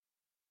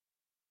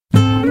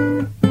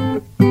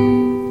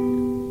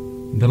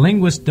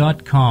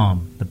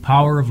TheLinguist.com, The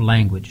Power of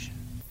Language.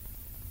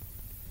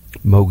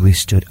 Mowgli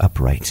stood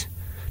upright,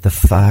 the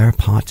fire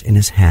pot in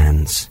his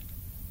hands.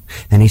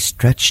 Then he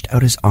stretched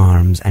out his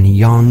arms and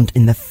yawned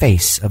in the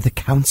face of the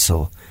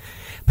council.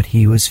 But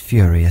he was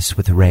furious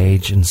with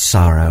rage and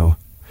sorrow,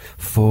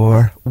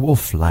 for,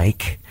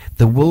 wolf-like,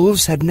 the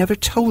wolves had never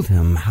told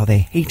him how they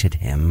hated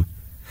him.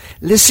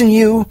 "Listen,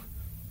 you!"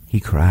 he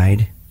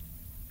cried.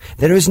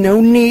 "There is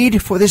no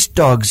need for this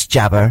dog's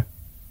jabber.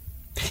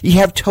 Ye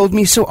have told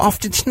me so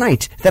often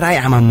tonight that I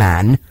am a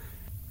man,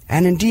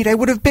 and indeed I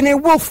would have been a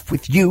wolf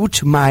with you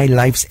to my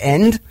life's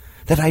end,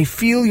 that I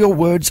feel your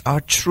words are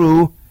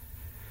true.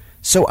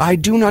 So I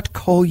do not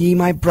call ye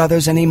my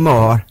brothers any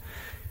more,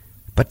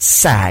 but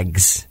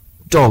sags,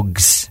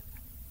 dogs,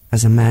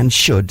 as a man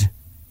should.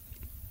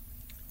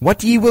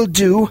 What ye will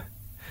do,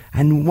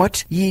 and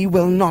what ye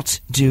will not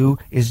do,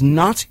 is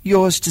not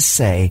yours to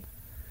say.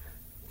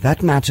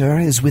 That matter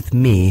is with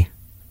me,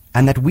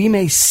 and that we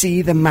may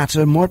see the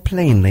matter more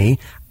plainly,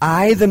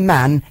 I, the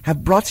man,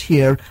 have brought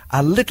here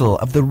a little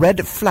of the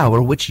red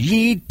flower which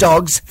ye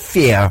dogs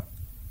fear."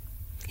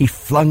 He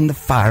flung the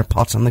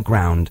fire-pot on the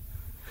ground,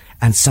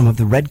 and some of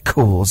the red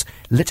coals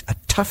lit a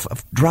tuft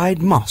of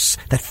dried moss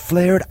that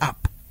flared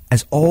up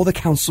as all the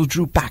council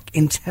drew back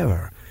in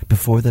terror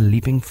before the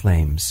leaping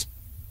flames.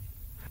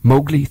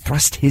 Mowgli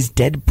thrust his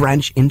dead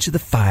branch into the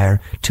fire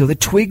till the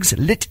twigs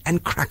lit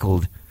and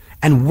crackled,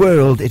 and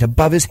whirled it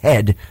above his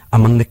head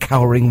among the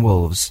cowering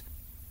wolves.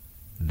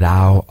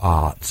 "Thou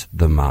art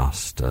the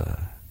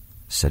master,"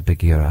 said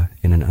Bagheera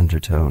in an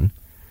undertone.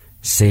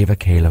 "Save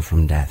Akela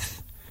from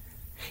death.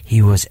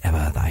 He was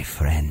ever thy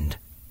friend."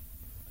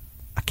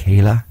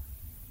 Akela,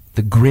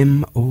 the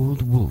grim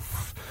old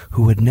wolf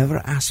who had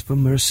never asked for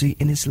mercy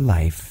in his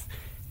life,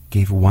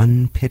 gave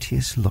one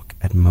piteous look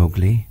at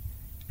Mowgli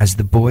as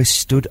the boy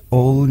stood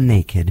all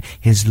naked,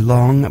 his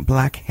long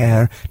black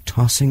hair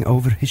tossing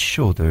over his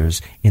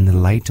shoulders in the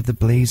light of the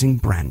blazing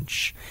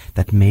branch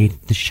that made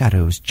the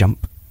shadows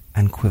jump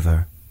and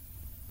quiver.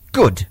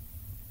 "Good,"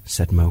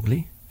 said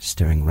Mowgli,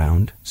 staring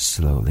round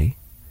slowly.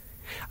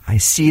 "I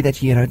see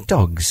that ye are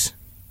dogs.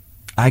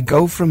 I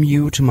go from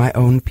you to my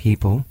own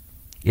people,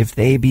 if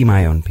they be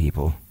my own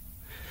people.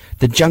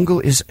 The jungle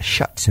is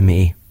shut to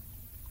me,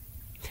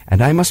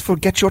 and I must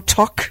forget your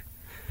talk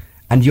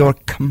and your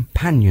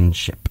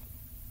companionship.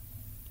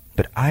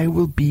 But I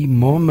will be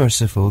more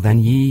merciful than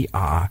ye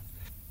are,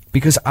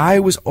 because I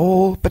was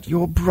all but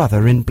your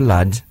brother in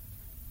blood.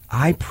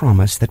 I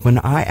promise that when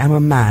I am a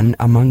man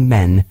among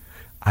men,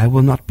 I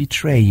will not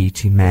betray ye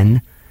to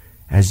men,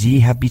 as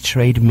ye have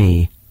betrayed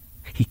me."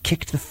 He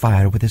kicked the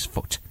fire with his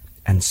foot,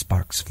 and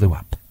sparks flew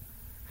up.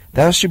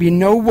 "There shall be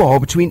no war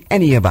between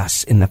any of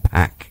us in the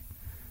pack.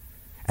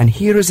 And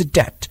here is a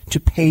debt to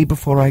pay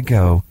before I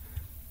go."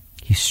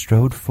 He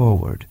strode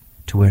forward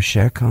to where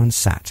Shere Khan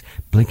sat,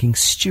 blinking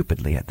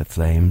stupidly at the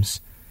flames,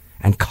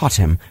 and caught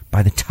him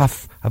by the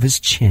tuft of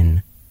his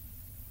chin.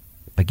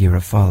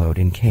 Bagheera followed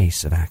in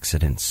case of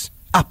accidents.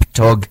 "Up,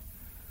 dog!"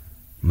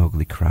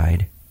 Mowgli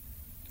cried.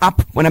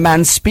 "Up when a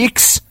man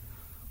speaks,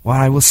 or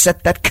I will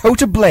set that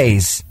coat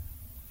ablaze."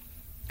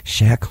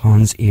 Shere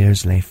Khan's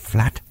ears lay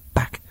flat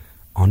back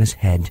on his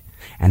head,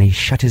 and he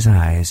shut his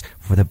eyes,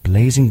 for the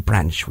blazing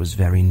branch was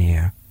very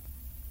near.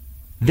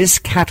 "This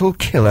cattle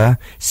killer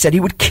said he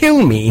would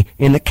kill me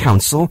in the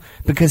council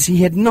because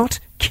he had not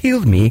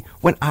killed me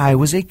when I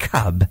was a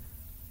cub.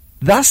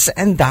 Thus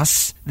and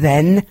thus,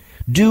 then,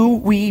 do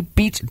we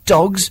beat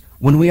dogs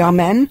when we are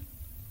men?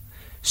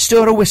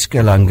 Stir a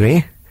whisker,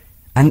 Lungri,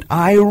 and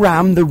I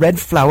ram the red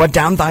flower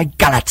down thy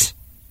gullet."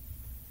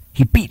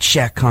 He beat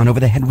Shere Khan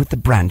over the head with the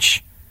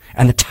branch,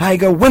 and the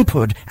tiger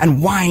whimpered and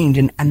whined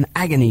in an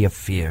agony of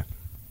fear.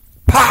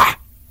 "Pah!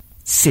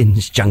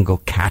 Singed jungle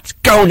cat,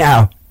 go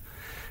now!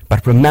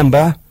 But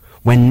remember,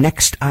 when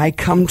next I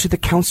come to the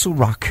council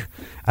rock,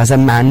 as a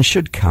man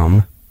should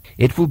come,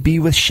 it will be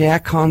with Shere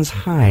Khan's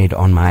hide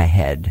on my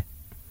head.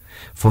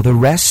 For the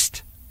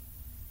rest,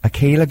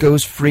 Akela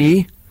goes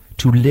free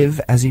to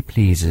live as he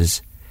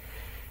pleases.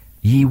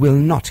 Ye will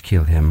not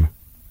kill him,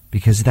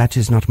 because that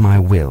is not my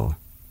will.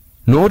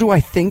 Nor do I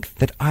think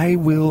that I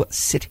will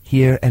sit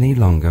here any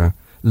longer,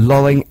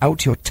 lolling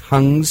out your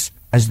tongues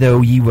as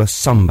though ye were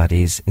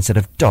somebodies instead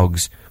of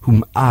dogs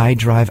whom I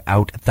drive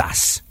out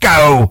thus.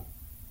 Go!"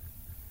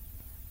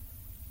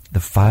 The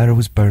fire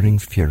was burning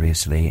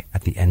furiously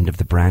at the end of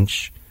the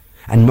branch,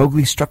 and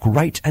Mowgli struck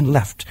right and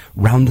left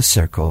round the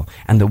circle,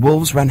 and the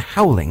wolves ran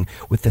howling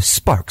with the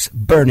sparks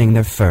burning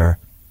their fur.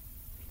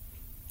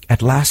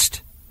 At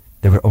last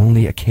there were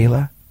only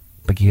Akela,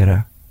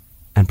 Bagheera,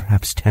 and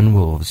perhaps 10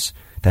 wolves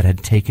that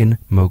had taken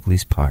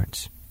Mowgli's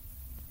part.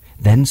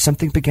 Then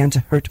something began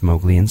to hurt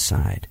Mowgli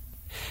inside,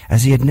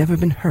 as he had never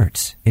been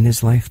hurt in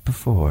his life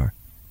before,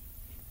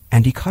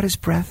 and he caught his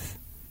breath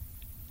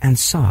and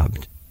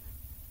sobbed,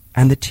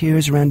 and the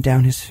tears ran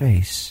down his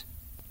face.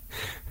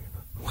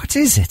 "What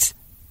is it?"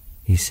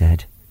 he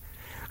said.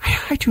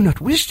 I do not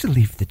wish to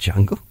leave the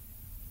jungle,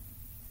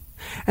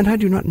 and I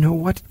do not know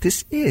what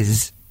this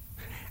is.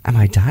 Am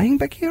I dying,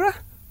 Bagheera?"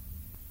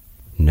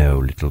 "No,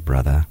 little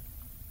brother.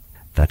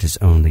 That is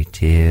only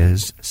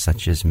tears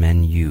such as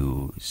men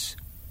use,"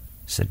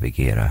 said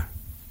Bagheera.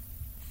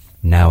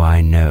 "Now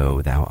I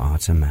know thou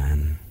art a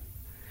man,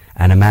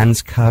 and a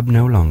man's cub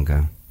no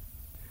longer.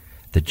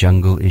 The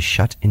jungle is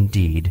shut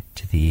indeed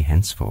to thee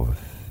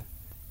henceforth.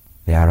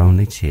 They are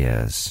only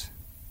tears."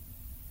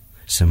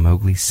 So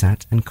Mowgli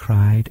sat and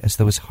cried as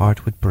though his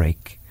heart would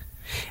break,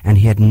 and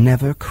he had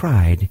never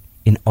cried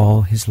in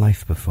all his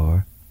life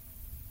before.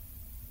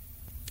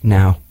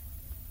 "Now,"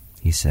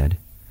 he said,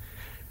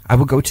 "I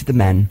will go to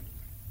the men,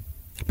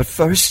 but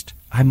first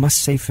I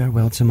must say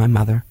farewell to my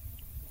mother."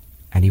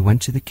 And he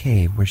went to the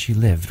cave where she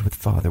lived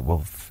with Father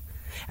Wolf,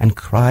 and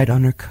cried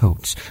on her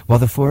coat, while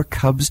the 4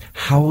 cubs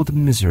howled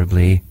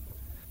miserably.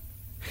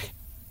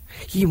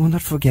 "Ye will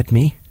not forget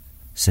me,"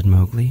 said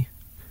Mowgli.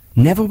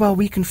 "Never while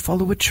we can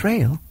follow a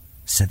trail,"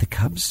 said the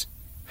cubs.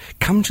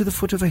 "Come to the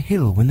foot of a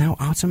hill when thou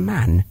art a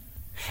man,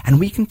 and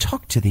we can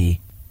talk to thee,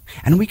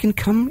 and we can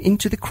come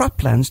into the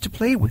croplands to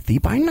play with thee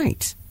by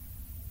night."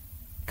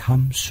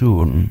 "Come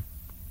soon,"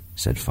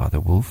 said Father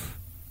Wolf.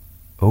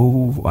 "O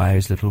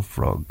wise little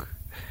frog,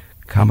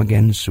 come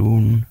again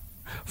soon,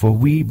 for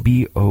we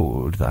be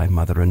old, thy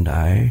mother and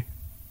I."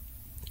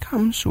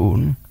 "Come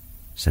soon,"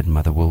 said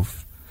Mother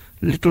Wolf,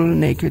 "little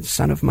naked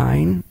son of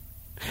mine.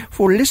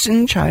 For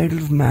listen, child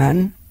of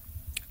man,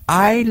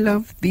 I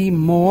love thee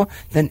more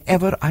than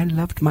ever I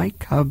loved my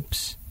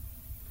cubs."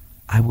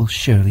 "I will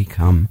surely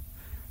come,"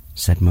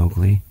 said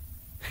Mowgli,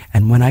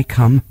 "and when I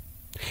come,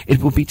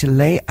 it will be to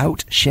lay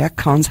out Shere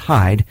Khan's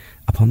hide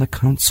upon the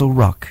council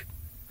rock.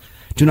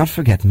 Do not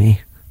forget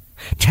me.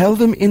 Tell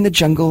them in the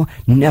jungle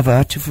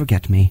never to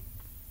forget me."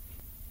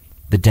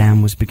 The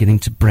dam was beginning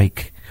to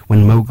break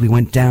when Mowgli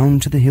went down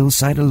to the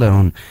hillside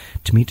alone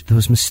to meet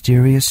those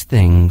mysterious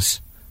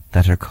things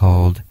that are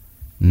called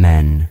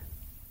men.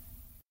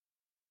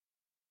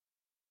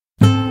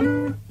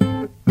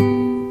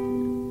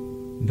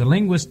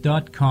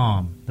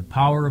 TheLinguist.com, The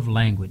Power of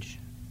Language.